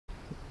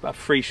about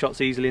 3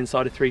 shots easily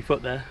inside of 3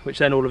 foot there, which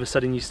then all of a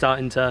sudden you're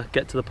starting to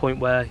get to the point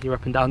where your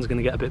up and downs are going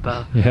to get a bit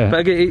better. Yeah.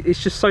 But again,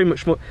 it's just so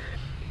much more,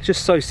 it's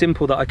just so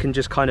simple that I can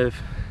just kind of,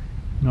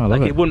 no, I love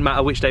like, it. it wouldn't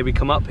matter which day we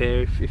come up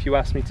here. If you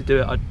asked me to do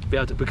it, I'd be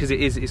able to, because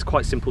it's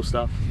quite simple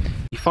stuff.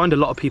 You find a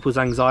lot of people's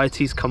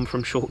anxieties come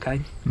from short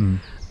game.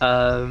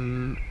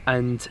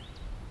 And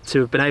to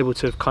have been able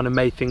to have kind of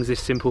made things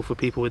this simple for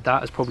people with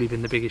that has probably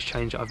been the biggest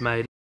change that I've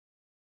made.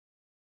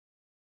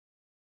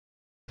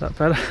 Is that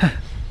better?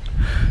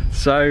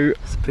 So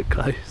It's a bit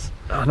close.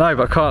 I know,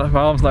 but I can't.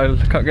 My arms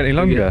can't get any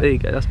longer. There you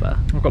go. That's better.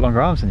 I've got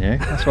longer arms than you.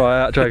 That's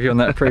why I outdrove you on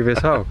that previous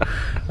hole.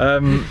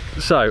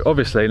 So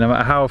obviously, no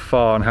matter how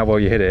far and how well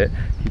you hit it,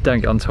 you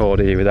don't get on tour,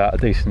 do you, without a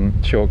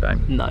decent short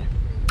game? No.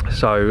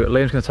 So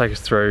Liam's going to take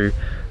us through.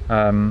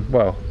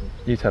 Well,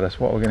 you tell us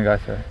what we're going to go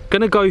through.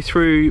 Going to go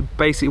through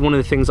basically one of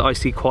the things that I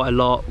see quite a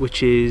lot,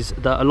 which is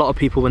that a lot of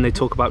people, when they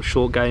talk about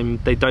short game,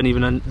 they don't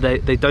even they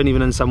don't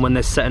even understand when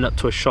they're setting up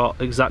to a shot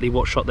exactly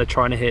what shot they're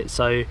trying to hit.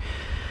 So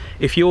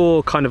if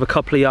you're kind of a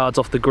couple of yards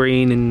off the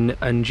green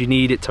and you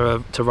need it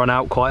to run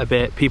out quite a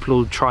bit, people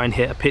will try and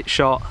hit a pitch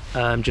shot,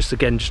 just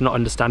not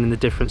understanding the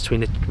difference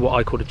between what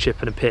I call a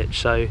chip and a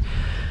pitch. So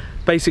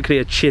basically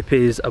a chip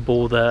is a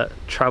ball that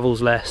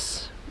travels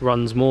less,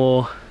 runs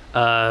more.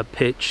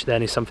 Pitch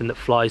then is something that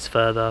flies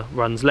further,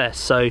 runs less.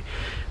 So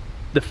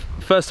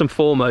first and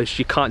foremost,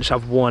 you can't just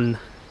have one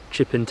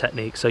chipping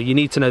technique, so you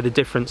need to know the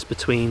difference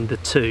between the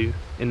two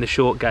in the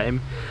short game.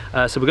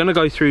 So we're going to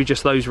go through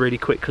just those really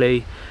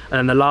quickly, and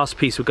then the last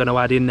piece we're going to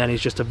add in then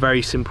is just a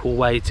very simple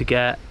way to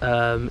get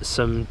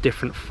some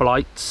different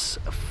flights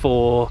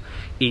for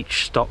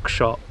each stock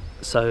shot.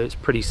 So it's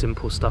pretty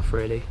simple stuff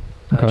really.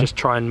 Okay. Just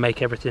try and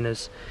make everything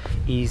as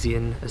easy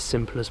and as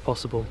simple as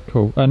possible.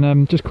 Cool.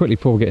 And just quickly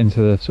before we get into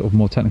the sort of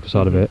more technical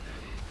side of it,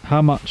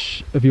 how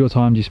much of your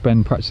time do you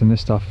spend practicing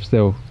this stuff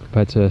still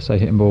compared to, say,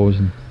 hitting balls?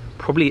 And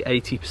probably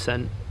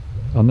 80%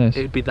 on this?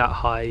 It would be that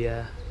high,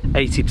 yeah.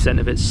 80%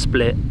 of it's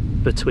split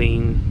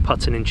between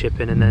putting and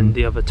chipping, and then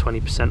the other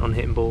 20% on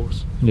hitting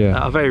balls.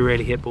 Yeah. I very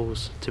rarely hit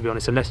balls, to be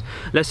honest, unless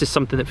there's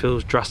something that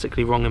feels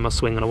drastically wrong in my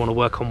swing and I want to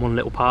work on one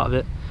little part of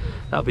it.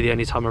 That'll be the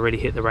only time I really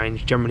hit the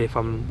range. Generally, if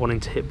I'm wanting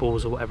to hit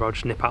balls or whatever, I'll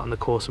just nip out on the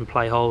course and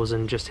play holes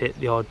and just hit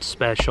the odd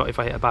spare shot if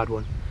I hit a bad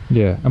one.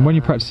 Yeah, and when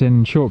you're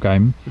practicing short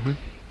game,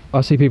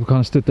 I see people kind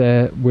of stood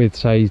there with,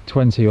 say,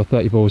 20 or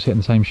 30 balls hitting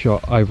the same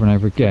shot over and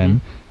over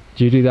again.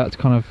 Do you do that to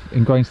kind of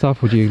ingrain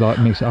stuff, or do you like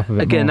mix it up a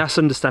bit Again, more? that's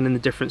understanding the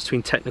difference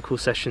between technical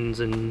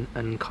sessions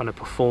and kind of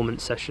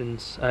performance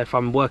sessions. If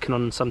I'm working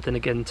on something,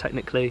 again,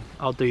 technically,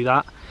 I'll do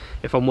that.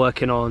 If I'm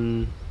working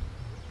on,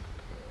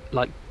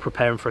 like,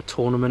 preparing for a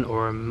tournament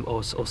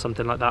or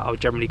something like that, I'll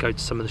generally go to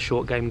some of the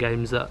short game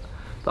games that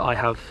I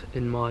have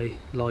in my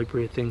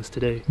library of things to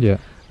do. Yeah.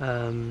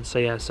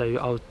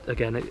 So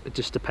again, it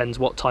just depends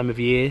what time of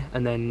year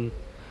and then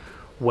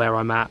where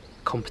I'm at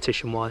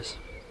competition wise.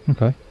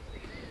 Okay.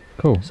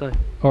 Cool. So,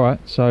 all right.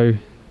 So,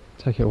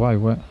 take it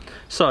away.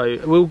 So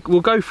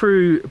we'll go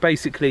through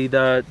basically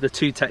the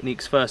two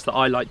techniques first that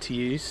I like to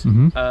use.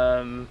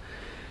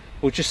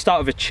 We'll just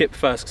start with a chip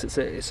first because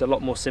it's a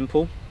lot more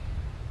simple.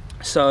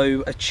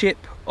 So a chip,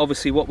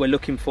 obviously, what we're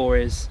looking for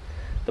is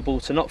the ball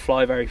to not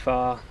fly very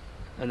far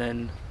and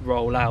then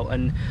roll out.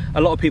 And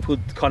a lot of people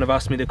kind of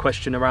ask me the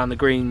question around the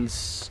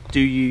greens: do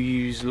you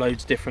use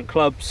loads of different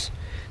clubs?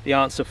 The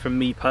answer from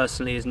me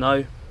personally is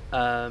no.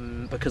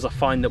 Because I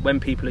find that when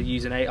people are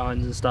using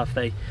 8-irons and stuff,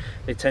 they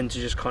tend to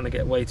just kind of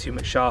get way too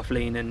much shaft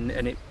lean,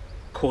 and it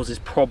causes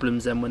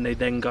problems then when they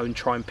then go and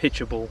try and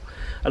pitch a ball.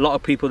 A lot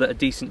of people that are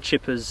decent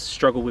chippers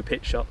struggle with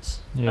pitch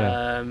shots.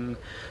 Yeah. And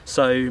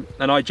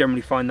I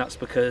generally find that's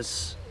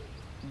because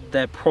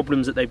their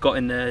problems that they've got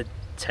in their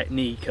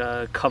technique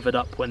are covered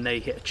up when they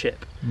hit a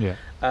chip. Yeah.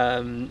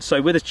 So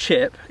with a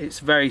chip, it's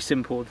very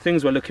simple. The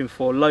things we're looking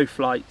for: low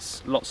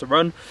flights, lots of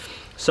run.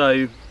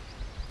 So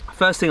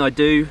first thing I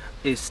do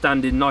is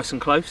stand in nice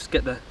and close,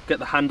 get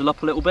the handle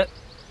up a little bit.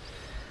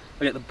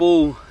 I get the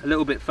ball a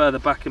little bit further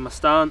back in my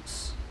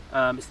stance.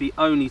 It's the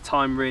only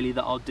time really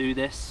that I'll do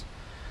this.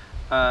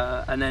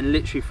 And then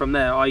literally from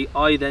there,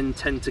 I then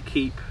tend to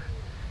keep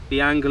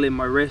the angle in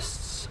my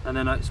wrists, and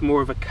then it's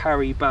more of a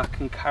carry back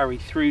and carry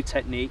through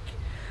technique.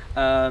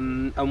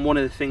 And one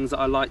of the things that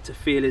I like to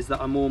feel is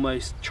that I'm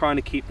almost trying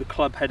to keep the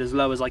club head as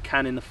low as I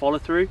can in the follow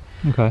through.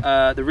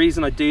 Okay. The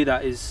reason I do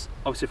that is,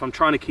 obviously, if I'm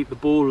trying to keep the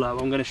ball low,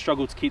 I'm going to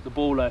struggle to keep the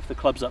ball low if the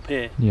club's up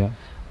here. Yeah.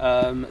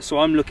 So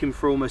I'm looking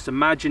for almost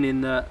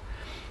imagining that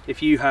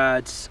if you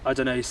had, I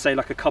don't know, say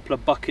like a couple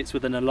of buckets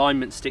with an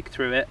alignment stick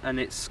through it, and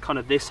it's kind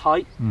of this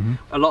height.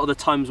 A lot of the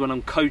times when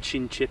I'm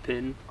coaching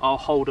chipping, I'll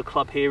hold a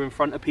club here in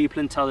front of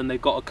people and tell them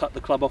they've got to cut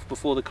the club off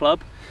before the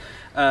club.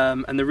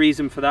 And the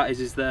reason for that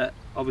is that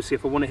obviously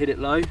if I want to hit it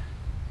low,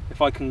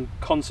 if I can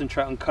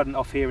concentrate on cutting it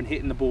off here and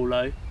hitting the ball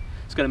low,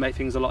 it's going to make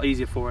things a lot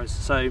easier for us.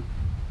 So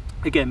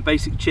again,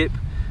 basic chip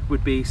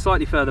would be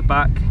slightly further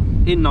back,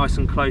 in nice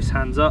and close,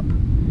 hands up,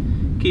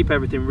 keep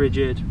everything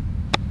rigid,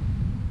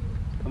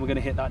 and we're going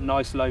to hit that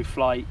nice low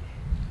flight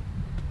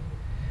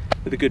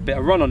with a good bit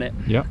of run on it.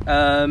 Yeah.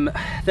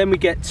 Then we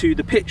get to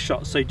the pitch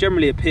shot. So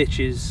generally a pitch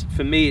is,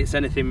 for me, it's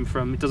anything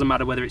from, it doesn't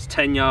matter whether it's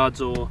 10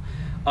 yards or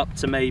up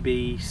to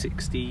maybe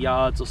 60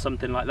 yards or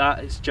something like that.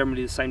 It's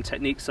generally the same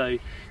technique. So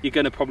you're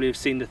going to probably have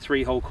seen the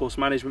 3-hole course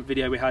management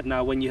video we had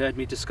now when you heard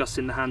me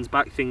discussing the hands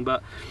back thing.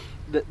 But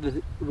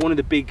one of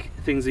the big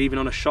things even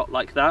on a shot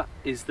like that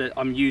is that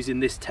I'm using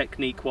this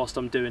technique whilst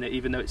I'm doing it,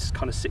 even though it's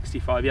kind of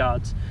 65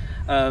 yards.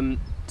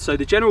 So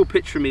the general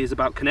pitch for me is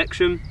about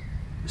connection.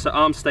 So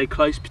arms stay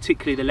close,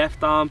 particularly the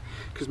left arm,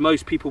 because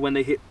most people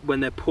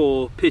when they're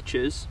poor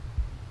pitchers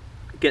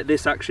get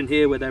this action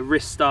here where their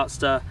wrist starts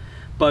to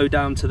bow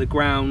down to the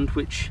ground,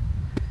 which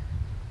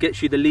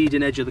gets you the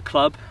leading edge of the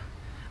club,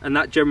 and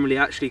that generally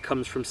actually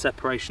comes from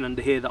separation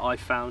under here that I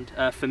found.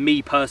 For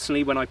me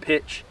personally, when I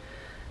pitch,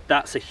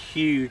 that's a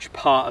huge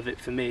part of it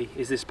for me,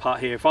 is this part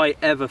here. If I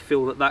ever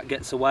feel that that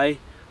gets away,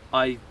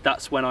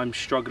 that's when I'm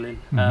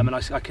struggling, and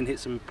I can hit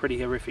some pretty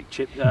horrific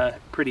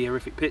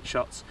pitch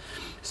shots.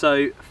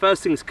 So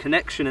first thing is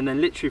connection, and then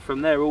literally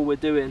from there all we're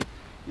doing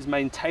is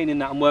maintaining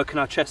that and working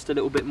our chest a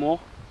little bit more.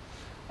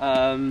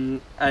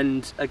 And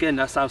again,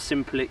 that's how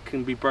simple it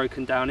can be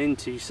broken down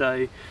into.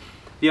 So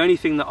the only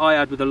thing that I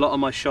add with a lot of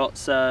my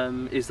shots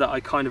is that I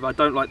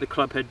don't like the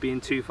club head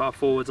being too far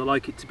forwards. I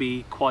like it to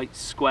be quite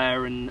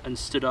square and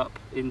stood up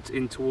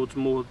in towards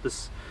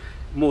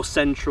more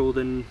central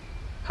than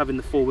having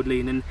the forward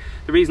lean. And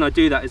the reason I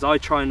do that is I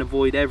try and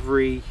avoid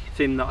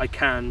everything that I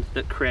can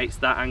that creates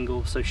that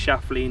angle. So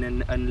shaft lean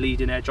and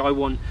leading edge. I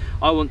want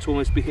to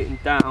almost be hitting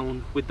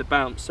down with the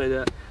bounce, so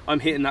that I'm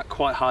hitting that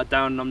quite hard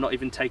down and I'm not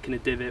even taking a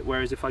divot.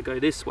 Whereas if I go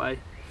this way,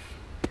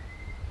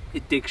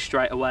 it digs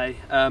straight away.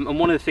 And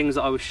one of the things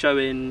that I was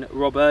showing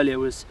Rob earlier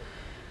was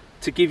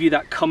to give you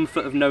that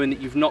comfort of knowing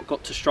that you've not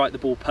got to strike the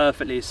ball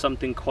perfectly is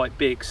something quite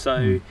big.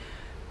 So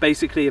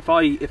basically, if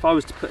I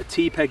was to put a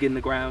T-peg in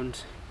the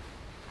ground,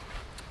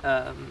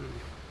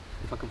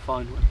 if I can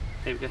find one,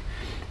 here we go.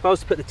 If I was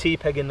to put the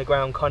T-peg in the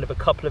ground kind of a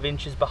couple of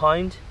inches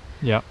behind,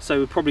 yeah, so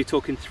we're probably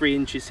talking 3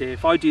 inches here.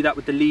 If I do that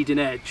with the leading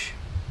edge,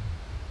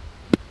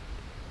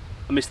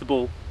 I miss the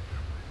ball.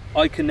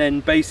 I can then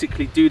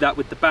basically do that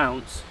with the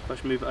bounce. If I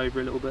should move it over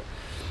a little bit.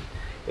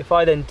 If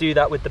I then do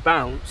that with the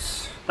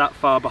bounce that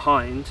far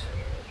behind,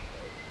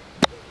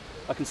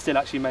 I can still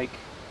actually make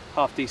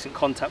half decent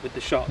contact with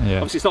the shot. Yeah.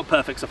 Obviously it's not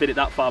perfect because I've hit it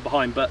that far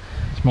behind, but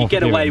you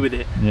get away with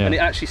it, and it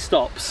actually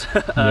stops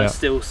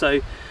still. So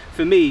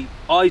for me,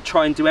 I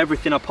try and do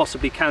everything I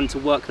possibly can to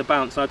work the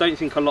bounce, and I don't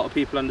think a lot of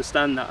people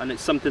understand that, and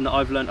it's something that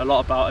I've learned a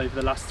lot about over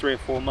the last 3 or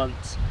 4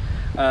 months.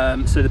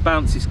 So the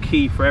bounce is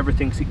key for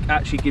everything, because it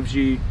actually gives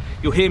you,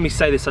 you'll hear me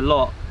say this a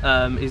lot,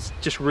 is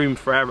just room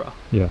for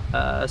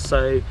error.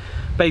 So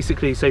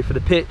basically, so for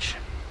the pitch,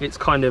 it's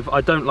kind of,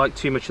 I don't like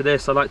too much of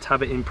this. I like to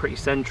have it in pretty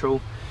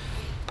central.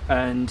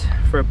 And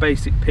for a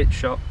basic pitch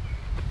shot,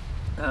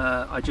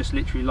 I just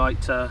literally like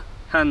to,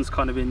 hands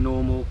kind of in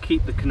normal,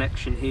 keep the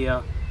connection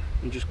here,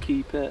 and just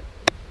keep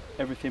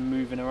everything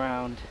moving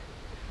around.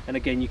 And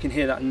again, you can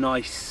hear that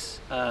nice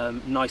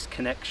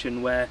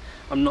connection where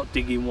I'm not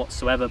digging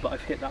whatsoever, but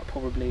I've hit that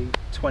probably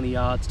 20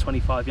 yards,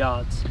 25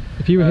 yards.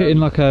 If you were hitting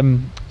like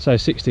say a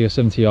 60 or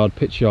 70 yard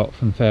pitch shot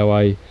from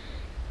fairway,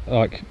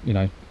 like, you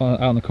know,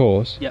 out on the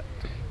course, yep,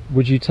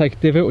 would you take a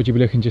divot, or would you be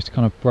looking just to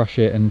kind of brush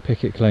it and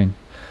pick it clean?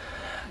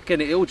 Again,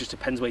 it all just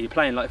depends where you're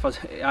playing. Like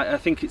I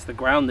think it's the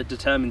ground that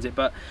determines it,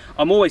 but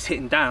I'm always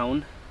hitting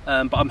down,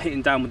 but I'm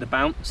hitting down with the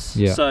bounce.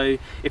 So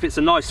if it's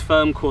a nice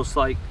firm course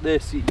like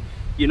this,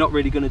 you're not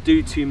really going to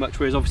do too much,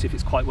 whereas obviously if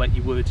it's quite wet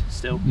you would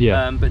still.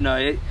 But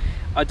no,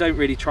 I don't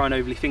really try and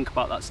overly think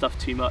about that stuff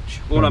too much.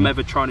 All I'm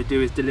ever trying to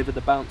do is deliver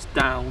the bounce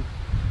down,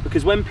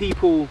 because when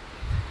people,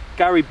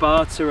 Gary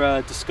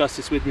Barter discussed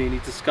this with me, and he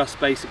discussed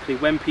basically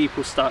when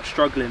people start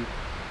struggling,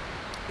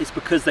 it's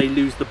because they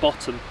lose the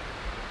bottom.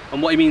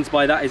 And what he means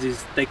by that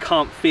is they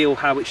can't feel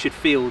how it should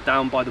feel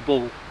down by the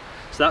ball.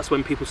 So that's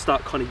when people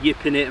start kind of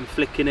yipping it and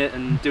flicking it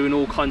and doing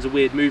all kinds of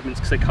weird movements,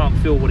 because they can't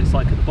feel what it's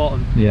like at the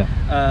bottom.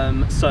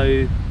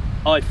 So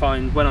I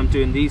find when I'm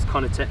doing these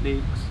kind of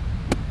techniques,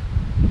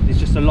 there's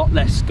just a lot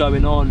less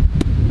going on,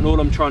 and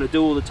all I'm trying to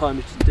do all the time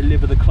is just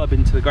deliver the club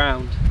into the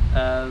ground.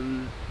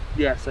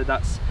 So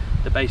that's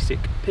the basic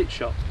pitch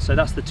shot. So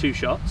that's the 2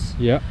 shots.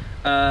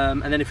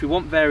 And then if we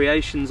want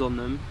variations on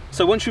them,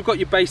 so once you've got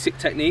your basic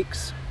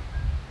techniques,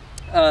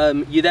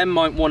 you then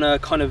might want to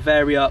kind of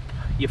vary up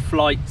your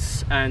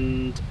flights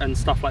and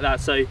stuff like that.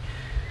 So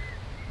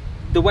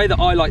the way that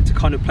I like to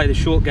kind of play the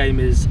short game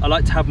is I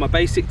like to have my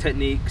basic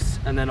techniques,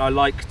 and then I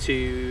like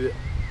to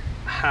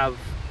have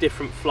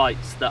different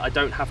flights that I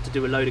don't have to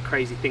do a load of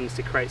crazy things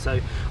to create. So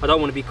I don't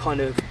want to be kind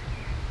of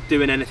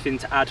doing anything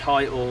to add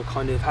height, or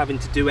kind of having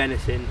to do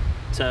anything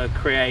to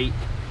create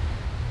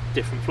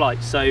different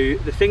flights. So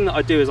the thing that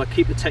I do is I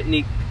keep the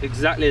technique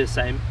exactly the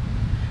same,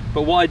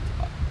 but what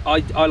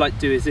I like to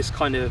do is this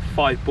kind of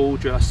 5 ball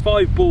drill.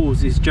 5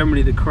 balls is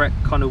generally the correct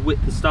kind of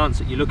width of stance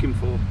that you're looking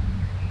for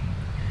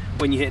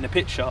when you're hitting a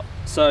pitch shot.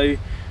 So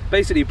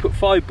basically you put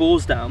 5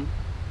 balls down,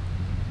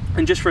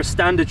 and just for a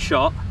standard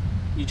shot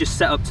you just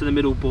set up to the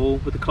middle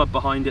ball with the club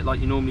behind it like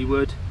you normally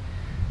would.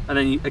 and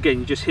then again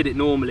you just hit it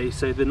normally,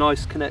 so the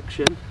nice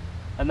connection,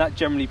 and that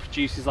generally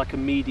produces like a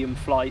medium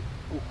flight.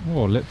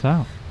 Oh, lipped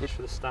out. This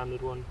for the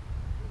standard one.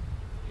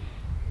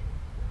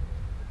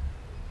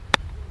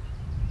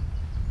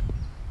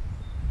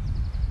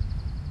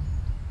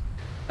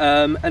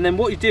 And then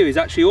what you do is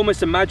actually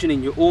almost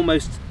imagining you're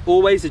almost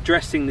always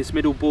addressing this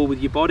middle ball with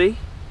your body,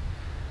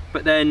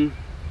 but then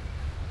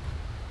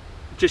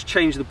just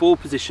change the ball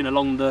position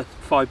along the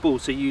 5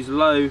 balls. So you use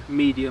low,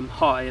 medium,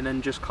 high, and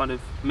then just kind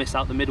of miss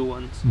out the middle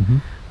ones.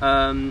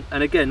 And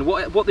again,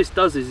 what this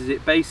does is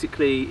it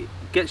basically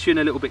gets you in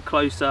a little bit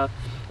closer,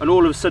 and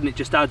all of a sudden it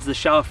just adds the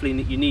shaft lean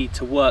that you need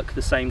to work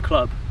the same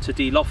club to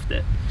de-loft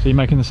it. So you're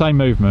making the same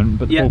movement,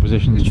 but the ball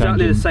position's changing.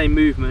 Exactly the same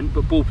movement,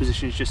 but ball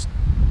position's just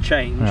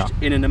changed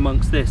in and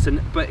amongst this,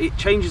 but it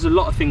changes a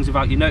lot of things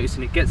without you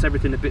noticing. It gets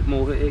everything a bit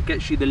more, it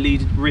gets you the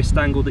lead wrist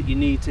angle that you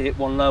need to hit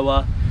one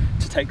lower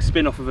to take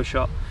spin off of a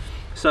shot.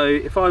 So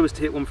if I was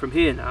to hit one from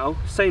here now,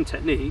 same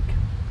technique,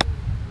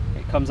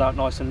 it comes out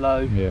nice and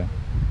low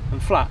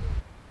and flat.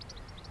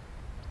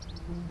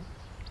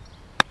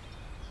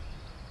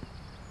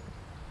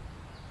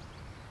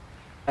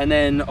 And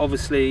then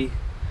obviously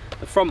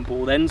the front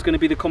ball then is going to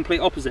be the complete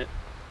opposite.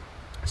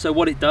 So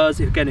what it does,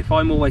 again, if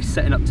I'm always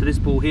setting up to this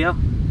ball here,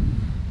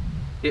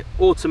 it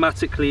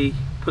automatically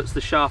puts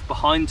the shaft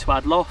behind to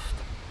add loft,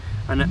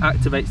 and it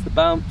activates the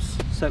bounce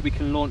so that we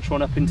can launch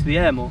one up into the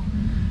air more.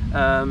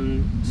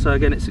 So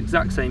again, it's the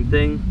exact same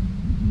thing.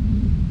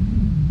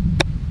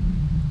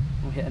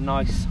 We'll hit a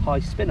nice high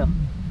spinner.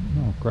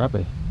 Oh,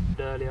 grabby.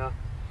 Earlier,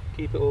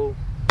 keep it all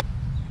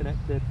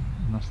connected.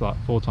 And that's like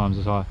 4 times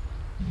as high.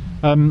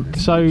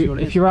 So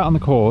if you're out on the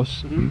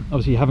course,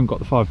 obviously you haven't got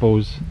the 5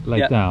 balls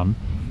laid down.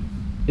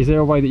 Is there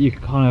a way that you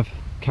could kind of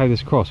carry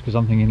this across? Because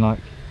I'm thinking like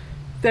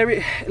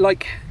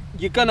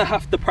you're gonna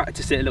have to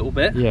practice it a little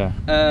bit,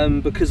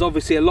 because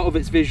obviously a lot of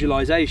it's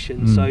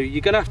visualization. So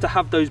you're gonna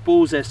have those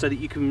balls there so that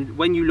you can,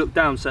 when you look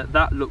down, so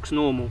that looks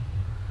normal,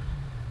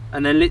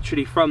 and then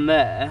literally from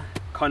there,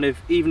 kind of,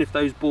 even if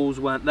those balls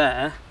weren't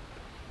there,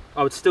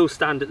 I would still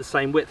stand at the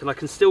same width, and I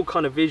can still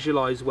kind of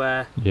visualize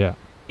where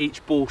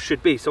each ball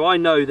should be. So I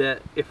know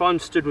that if I'm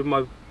stood with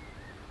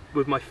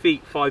my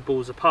feet 5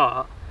 balls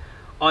apart,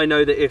 I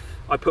know that if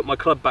I put my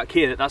club back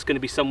here, that's going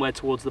to be somewhere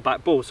towards the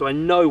back ball. So I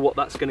know what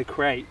that's going to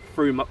create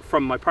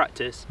from my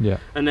practice.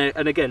 And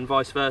again,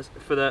 vice versa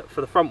for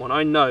the front one.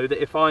 I know that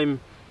if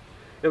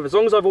as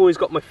long as I've always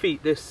got my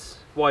feet this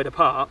wide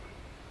apart,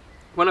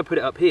 when I put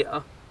it up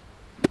here,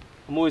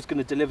 I'm always going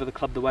to deliver the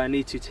club the way I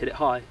need to hit it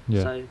high.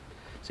 So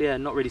yeah,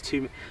 not really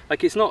too,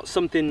 like, it's not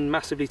something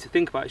massively to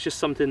think about. It's just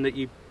something that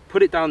you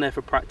put it down there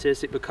for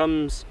practice. It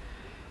becomes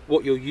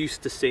what you're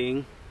used to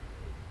seeing,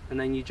 and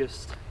then you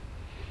just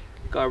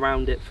go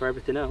around it for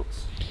everything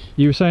else.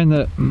 You were saying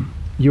that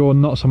you're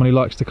not someone who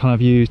likes to kind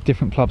of use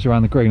different clubs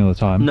around the green all the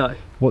time. No.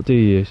 What do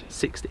you use?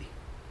 60.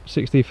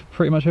 60 for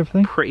pretty much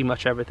everything? Pretty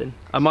much everything.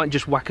 I might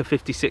just whack a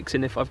 56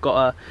 in if I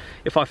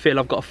feel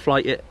I've got to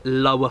flight it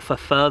lower for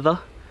further.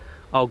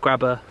 I'll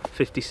grab a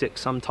 56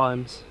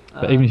 sometimes.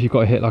 But even if you've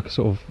got to hit like a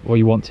sort of, or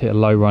you want to hit a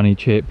low runny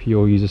chip,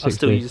 you'll use a 60? I'll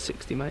still use a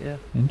 60, mate, yeah.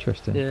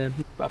 Interesting. Yeah,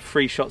 about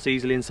 3 shots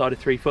easily inside of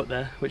 3 foot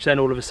there, which then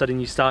all of a sudden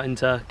you're starting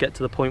to get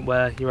to the point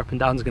where your up and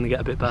downs are going to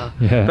get a bit better.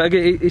 But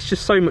again, it's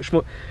just so much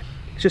more,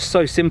 it's just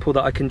so simple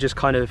that I can just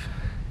kind of,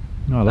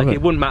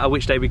 it wouldn't matter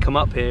which day we come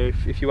up here.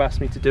 If you asked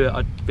me to do it,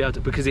 I'd be able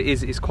to, because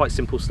it's quite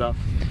simple stuff.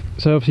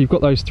 So obviously you've got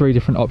those 3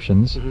 different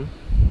options.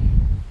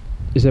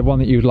 Is there one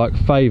that you would like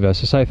favour?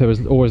 So say if there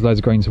was always loads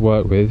of green to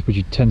work with, would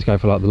you tend to go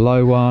for like the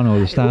low one or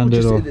the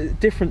standard? Or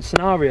different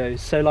scenarios.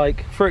 So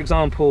like, for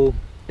example,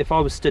 if I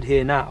was stood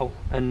here now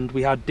and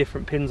we had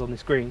different pins on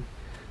this green,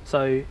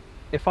 so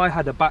if I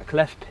had a back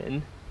left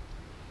pin,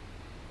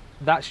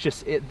 that's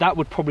just it. That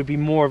would probably be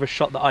more of a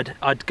shot that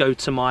I'd go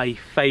to my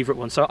favourite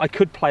one. So I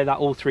could play that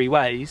all 3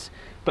 ways,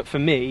 but for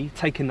me,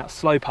 taking that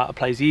slope out of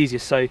play is the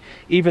easiest. So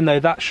even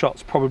though that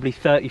shot's probably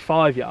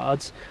 35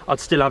 yards, I'd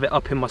still have it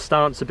up in my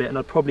stance a bit, and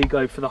I'd probably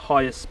go for the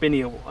higher,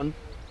 spinnier one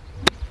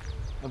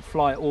and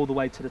fly it all the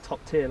way to the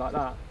top tier like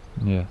that.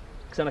 Yeah.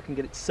 Because then I can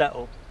get it to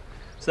settle.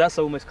 So that's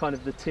almost kind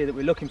of the tier that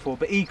we're looking for.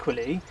 But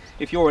equally,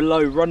 if you're a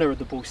low runner of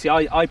the ball, see,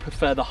 I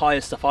prefer the higher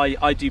stuff.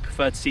 I do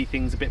prefer to see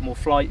things a bit more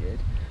flighted.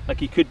 Like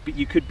you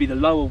could be the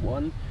lower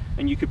one,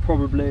 and you could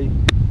probably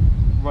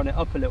run it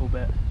up a little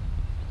bit.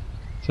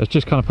 So it's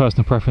just kind of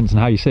personal preference and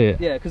how you see it.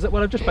 Yeah, because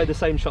I've just played the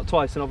same shot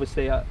twice, and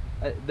obviously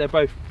they're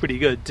both pretty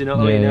good. Do you know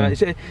what I mean?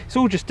 It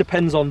all just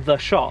depends on the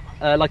shot.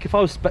 Like if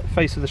I was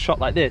faced with a shot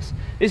like this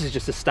is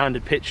just a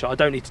standard pitch shot. I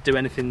don't need to do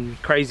anything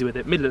crazy with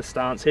it. Middle of the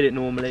stance, hit it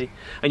normally,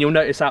 and you'll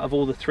notice out of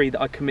all the 3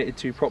 that I committed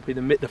to properly,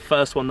 the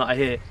first one that I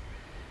hit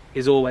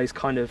is always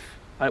kind of,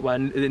 well,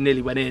 it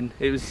nearly went in.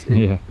 It was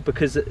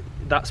because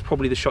that's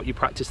probably the shot you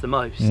practice the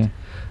most.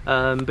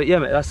 But yeah,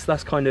 mate,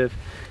 that's kind of,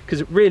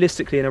 because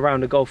realistically in a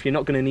round of golf you're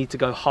not going to need to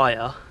go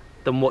higher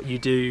than what you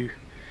do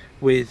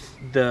with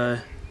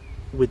the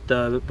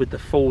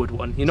forward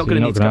one. You're not going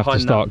to need to go higher. To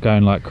start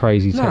going like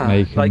crazy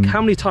technique. Like how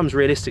many times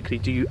realistically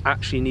do you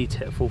actually need to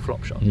hit a full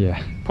flop shot?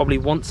 Probably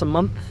once a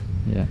month.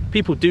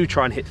 People do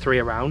try and hit 3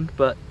 around,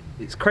 but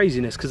it's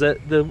craziness, because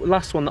the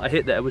last one that I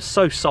hit there was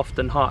so soft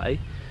and high,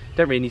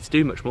 don't really need to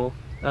do much more.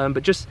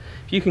 But just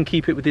if you can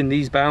keep it within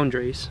these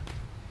boundaries,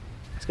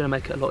 it's going to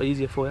make it a lot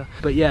easier for you.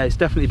 But yeah, it's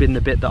definitely been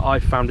the bit that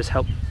I've found has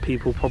helped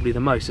people probably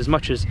the most. As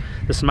much as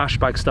the smash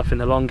bag stuff in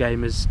the long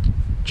game has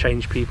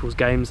changed people's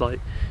games, like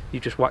you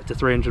just whacked a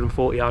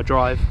 340-yard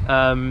drive.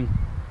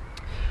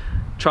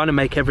 Trying to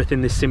make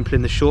everything this simple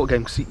in the short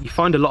game, because you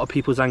find a lot of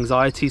people's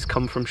anxieties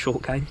come from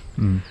short game.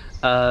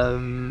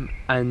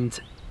 And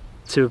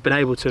to have been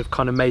able to have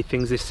kind of made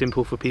things this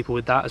simple for people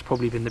with that has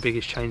probably been the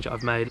biggest change that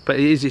I've made. But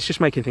it's just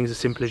making things as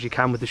simple as you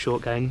can with the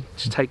short game.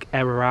 Just take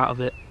error out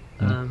of it.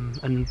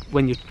 And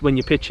when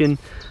you're pitching,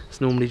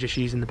 it's normally just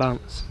using the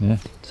bounce. Yeah.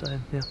 So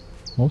yeah.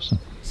 Awesome.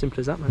 Simple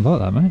as that, man. I like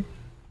that, mate.